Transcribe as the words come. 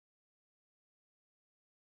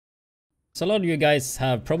So a lot of you guys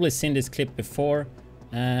have probably seen this clip before,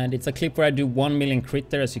 and it's a clip where I do 1 million crit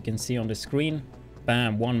there, as you can see on the screen.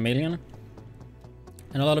 Bam, 1 million.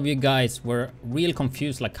 And a lot of you guys were real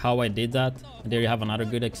confused like how I did that. And there you have another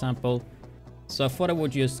good example. So I thought I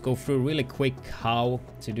would just go through really quick how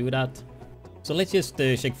to do that. So let's just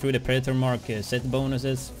check through the Predator Mark set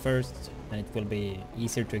bonuses first, and it will be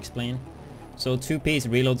easier to explain. So 2-piece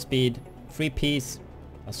reload speed, 3-piece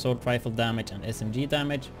assault rifle damage and SMG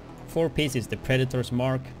damage. 4-piece is the Predator's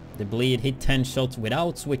Mark, the bleed, hit 10 shots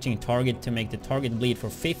without switching target to make the target bleed for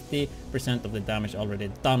 50% of the damage already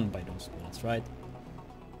done by those bullets, right?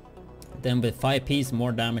 Then with 5-piece,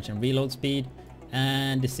 more damage and reload speed,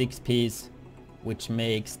 and the 6-piece, which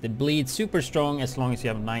makes the bleed super strong as long as you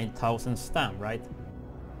have 9,000 stam, right?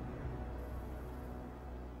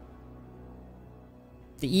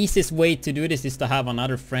 The easiest way to do this is to have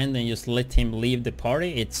another friend and just let him leave the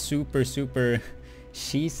party. It's super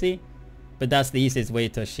cheesy, but that's the easiest way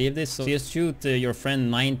to achieve this. So just shoot your friend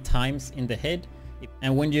 9 times in the head,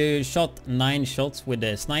 and when you shot 9 shots with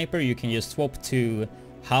the sniper, you can just swap to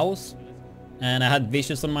house, and I had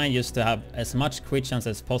vicious on mine just to have as much crit chance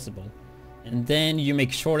as possible. And then you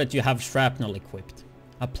make sure that you have shrapnel equipped.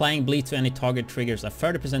 Applying bleed to any target triggers a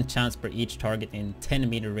 30% chance per each target in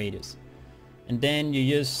 10-meter radius. And then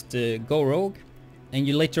you just go rogue, and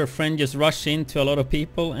you let your friend just rush into a lot of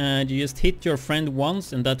people, and you just hit your friend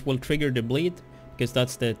once, and that will trigger the bleed, because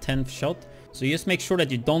that's the 10th shot. So you just make sure that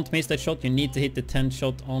you don't miss that shot. You need to hit the 10th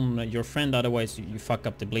shot on your friend, otherwise you fuck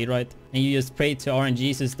up the bleed, right? And you just pray to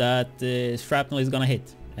RNGs that shrapnel is gonna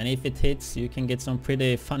hit. And if it hits, you can get some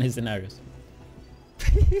pretty funny scenarios.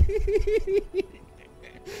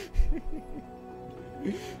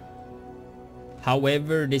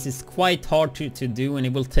 However, this is quite hard to do, and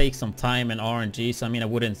it will take some time and RNG, so I mean I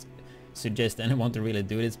wouldn't suggest anyone to really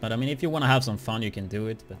do this, but I mean if you want to have some fun you can do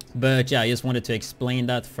it. But yeah, I just wanted to explain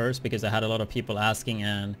that first because I had a lot of people asking,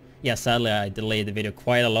 and yeah, sadly I delayed the video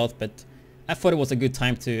quite a lot, but I thought it was a good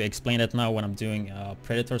time to explain that now when I'm doing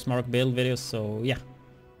Predator's Mark build videos. So yeah,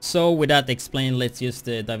 so with that explained, let's just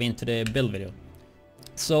dive into the build video.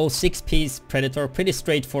 So 6-piece Predator, pretty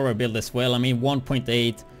straightforward build as well. I mean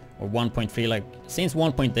 1.8 or 1.3, like since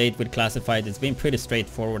 1.8 with classified, it's been pretty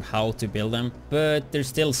straightforward how to build them, but there's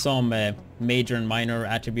still some major and minor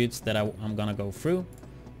attributes that I'm gonna go through.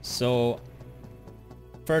 So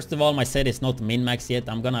first of all, my set is not min-max yet.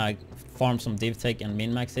 I'm gonna farm some div tech and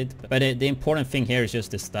min-max it, but the important thing here is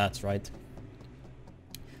just the stats, right?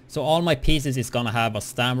 So all my pieces is gonna have a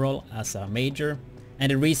stam roll as a major,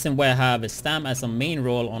 and the reason why I have a stam as a main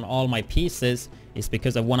roll on all my pieces is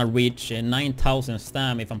because I want to reach 9,000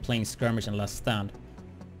 stam if I'm playing skirmish and last stand.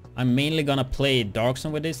 I'm mainly gonna play Dark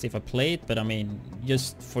Zone with this if I play it, but I mean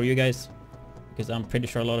just for you guys, because I'm pretty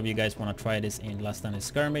sure a lot of you guys want to try this in last stand and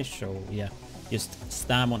skirmish. So yeah, just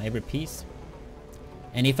stam on every piece.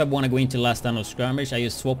 And if I want to go into last stand or skirmish, I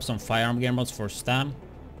just swap some firearm gear mods for stam.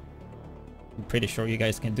 I'm pretty sure you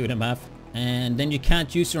guys can do the math. And then you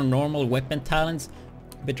can't use your normal weapon talents,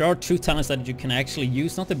 but there are 2 talents that you can actually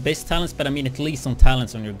use. Not the best talents, but I mean at least some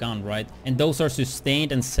talents on your gun, right? And those are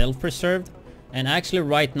sustained and self-preserved. And actually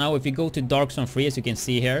right now, if you go to Dark Zone 3, as you can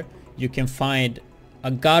see here, you can find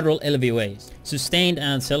a god roll LVOA, sustained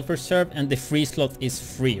and self-preserved, and the free slot is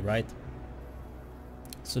free, right?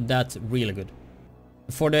 So that's really good.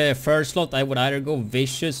 For the first slot, I would either go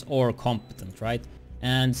vicious or competent, right?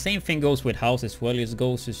 And same thing goes with house as well. Just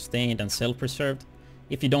go sustained and self-preserved.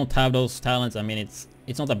 If you don't have those talents, I mean it's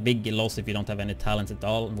not a big loss if you don't have any talents at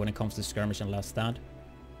all when it comes to skirmish and last stand.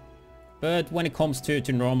 But when it comes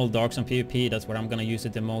to normal Dark Zone PvP, that's where I'm gonna use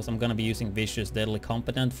it the most. I'm gonna be using Vicious Deadly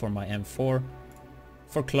Competent for my M4.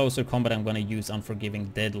 For closer combat, I'm gonna use Unforgiving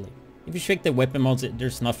Deadly. If you check the weapon mods,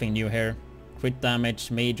 there's nothing new here. Crit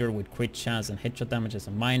damage major with crit chance and headshot damage as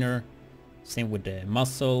a minor. Same with the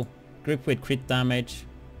muzzle. Grip with crit damage.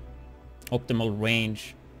 Optimal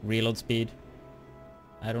range. Reload speed.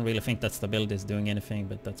 I don't really think that stability is doing anything,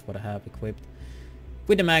 but that's what I have equipped.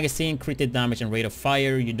 With the magazine, crit damage and rate of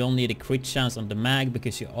fire, you don't need a crit chance on the mag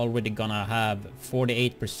because you're already gonna have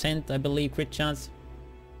 48%, I believe, crit chance.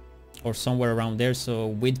 Or somewhere around there. So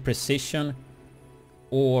with precision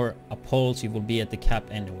or a pulse, you will be at the cap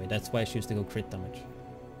anyway. That's why I choose to go crit damage.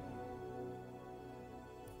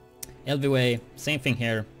 LVA, same thing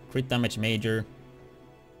here. Crit damage major.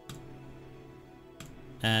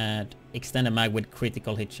 And extend the mag with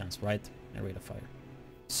critical hit chance, right? And rate of fire.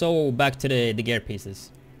 So back to the gear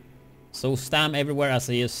pieces. So stam everywhere, as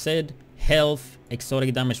I just said. Health,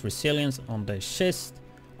 exotic damage, resilience on the chest.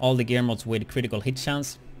 All the gear mods with critical hit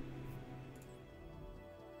chance.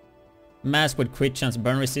 Mask with crit chance,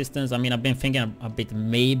 burn resistance. I mean, I've been thinking a bit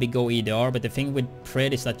maybe go EDR, but the thing with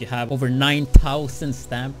Pred is that you have over 9,000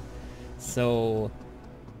 stamp. So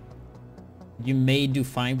you may do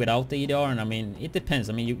fine without the EDR, and I mean, it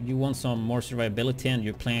depends. I mean, you want some more survivability and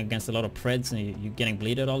you're playing against a lot of Preds and you're getting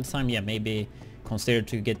bleeded all the time. Yeah, maybe consider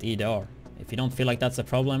to get EDR. If you don't feel like that's a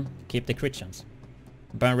problem, keep the crit chance.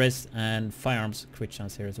 Burn res and firearms crit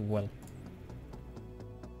chance here as well.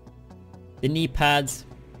 The knee pads.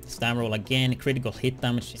 Stam roll again, critical hit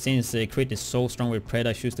damage. Since crit is so strong with Pred,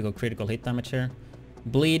 I choose to go critical hit damage here.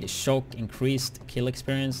 Bleed, shock, increased kill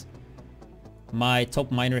experience. My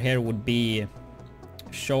top minor here would be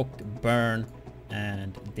shock, burn,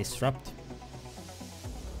 and disrupt.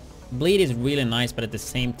 Bleed is really nice, but at the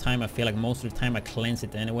same time I feel like most of the time I cleanse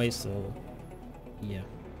it anyway, so yeah.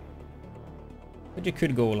 But you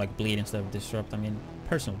could go like bleed instead of disrupt, I mean,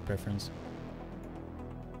 personal preference.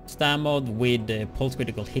 Stam mod with pulse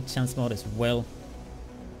critical hit chance mod as well.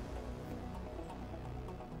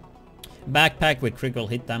 Backpack with critical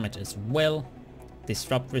hit damage as well.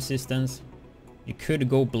 Disrupt resistance. You could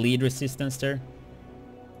go bleed resistance there.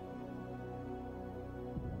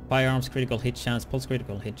 Firearms critical hit chance, pulse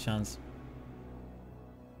critical hit chance.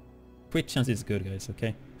 Crit chance is good, guys,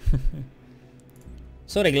 okay?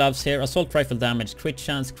 So the gloves here, assault rifle damage, crit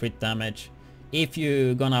chance, crit damage. If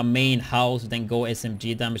you're gonna main house, then go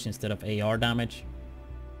SMG damage instead of AR damage.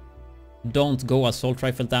 Don't go assault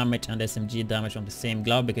rifle damage and SMG damage on the same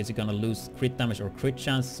glove because you're gonna lose crit damage or crit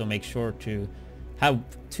chance. So make sure to have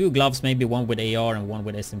two gloves, maybe one with AR and one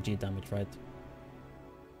with SMG damage, right?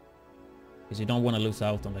 Because you don't want to lose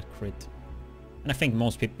out on that crit. And I think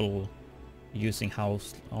most people using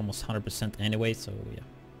house almost 100% anyway, so yeah.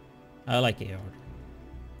 I like AR.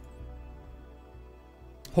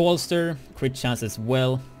 Holster, crit chance as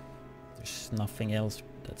well. There's nothing else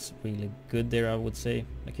that's really good there, I would say.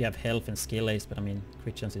 Like you have health and skill ace, but I mean,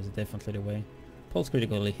 crit chance is definitely the way. Pulse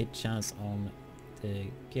critical hit chance on the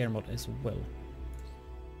gear mod as well.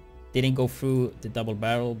 Didn't go through the double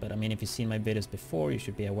barrel, but I mean, if you've seen my videos before, you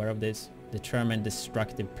should be aware of this. Determined,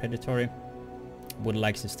 destructive, predatory. Would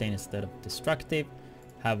like sustain instead of destructive.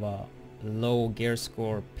 Have a low gear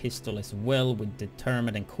score pistol as well with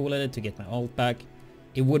determined and cool-headed to get my ult back.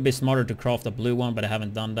 It would be smarter to craft a blue one, but I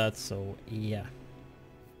haven't done that, so yeah.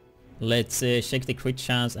 Let's check the crit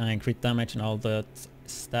chance and crit damage and all the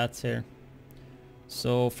stats here.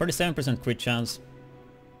 So 37% crit chance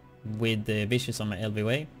with the vicious on my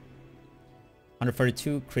LVA.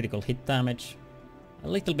 132 critical hit damage. A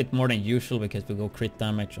little bit more than usual because we go crit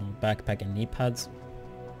damage on backpack and knee pads.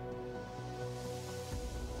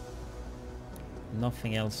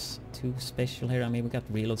 Nothing else too special here. I mean, we got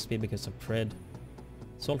reload speed because of Pred.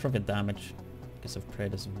 Assault rifle damage because of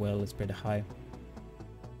Pred as well is pretty high.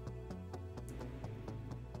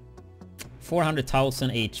 400,000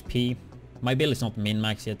 HP. My build is not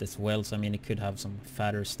min-max yet as well, so I mean it could have some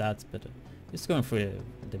fatter stats, but just going through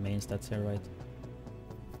the main stats here, right?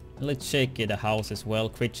 Let's check the house as well.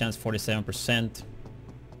 Crit chance 47%.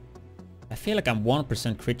 I feel like I'm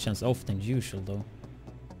 1% crit chance off than usual though.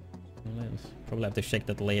 Probably have to check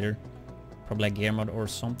that later. Probably a gear mod or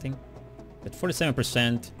something. But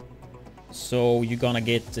 47%. So you're gonna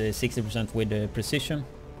get 60% with precision.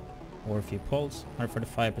 Or if you pulse.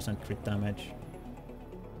 145% crit damage.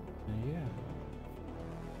 Yeah.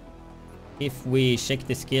 If we check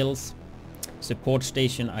the skills. Support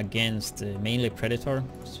station against mainly Predator.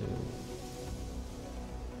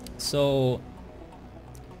 So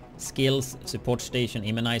skills, support station,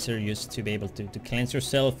 immunizer used to be able to cleanse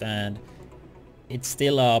yourself, and it's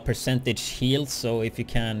still a percentage heal, so if you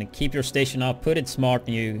can keep your station up, put it smart,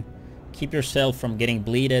 and you keep yourself from getting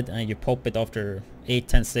bleeded, and you pop it after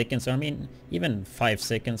 8-10 seconds, or I mean even 5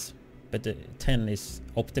 seconds, but 10 is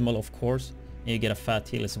optimal of course, and you get a fat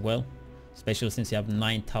heal as well, especially since you have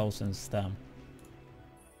 9,000 stam.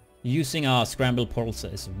 Using a scramble pulse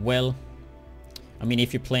as well. I mean,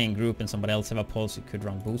 if you're playing group and somebody else have a pulse, you could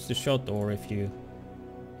run booster shot, or if you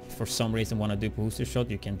for some reason want to do booster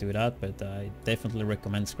shot, you can do that, but I definitely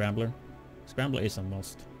recommend Scrambler. Scrambler is a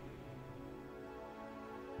must.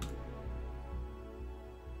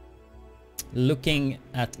 Looking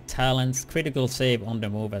at talents, critical save on the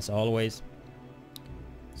move as always.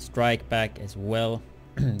 Strike back as well.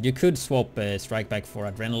 You could swap strike back for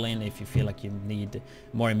adrenaline if you feel like you need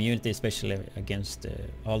more immunity, especially against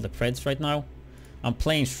all the Preds right now. I'm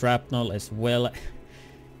playing shrapnel as well.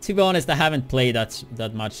 To be honest, I haven't played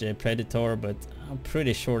that much Predator, but I'm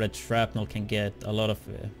pretty sure that shrapnel can get a lot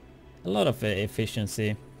of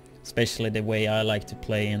efficiency, especially the way I like to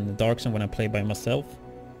play in the Dark Zone when I play by myself.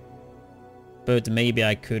 But maybe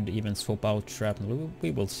I could even swap out shrapnel.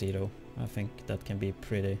 We will see though. I think that can be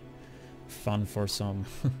pretty fun for some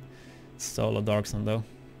solo Darkstand though.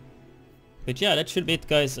 But yeah, that should be it,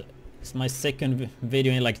 guys. It's my second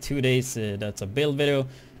video in like 2 days. That's a build video.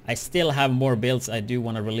 I still have more builds I do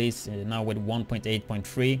want to release now with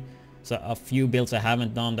 1.8.3. So a few builds I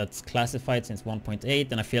haven't done that's classified since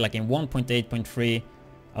 1.8, and I feel like in 1.8.3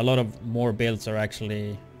 a lot of more builds are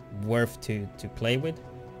actually worth to play with.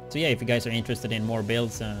 So yeah, if you guys are interested in more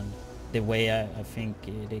builds and the way I think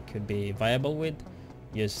they could be viable with,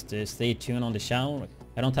 just stay tuned on the channel.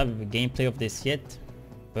 I don't have a gameplay of this yet,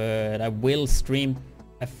 but I will stream.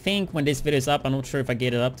 I think when this video is up, I'm not sure if I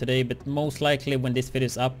get it up today, but most likely when this video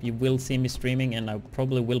is up you will see me streaming, and I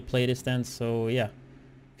probably will play this then. So yeah,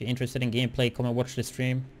 if you're interested in gameplay, come and watch the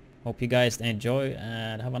stream. Hope you guys enjoy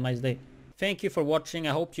and have a nice day. Thank you for watching.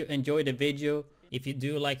 I hope you enjoyed the video. If you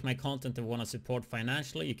do like my content and want to support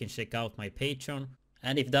financially, you can check out my Patreon.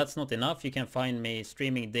 And if that's not enough, you can find me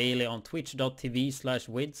streaming daily on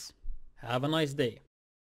twitch.tv/widdz. Have a nice day.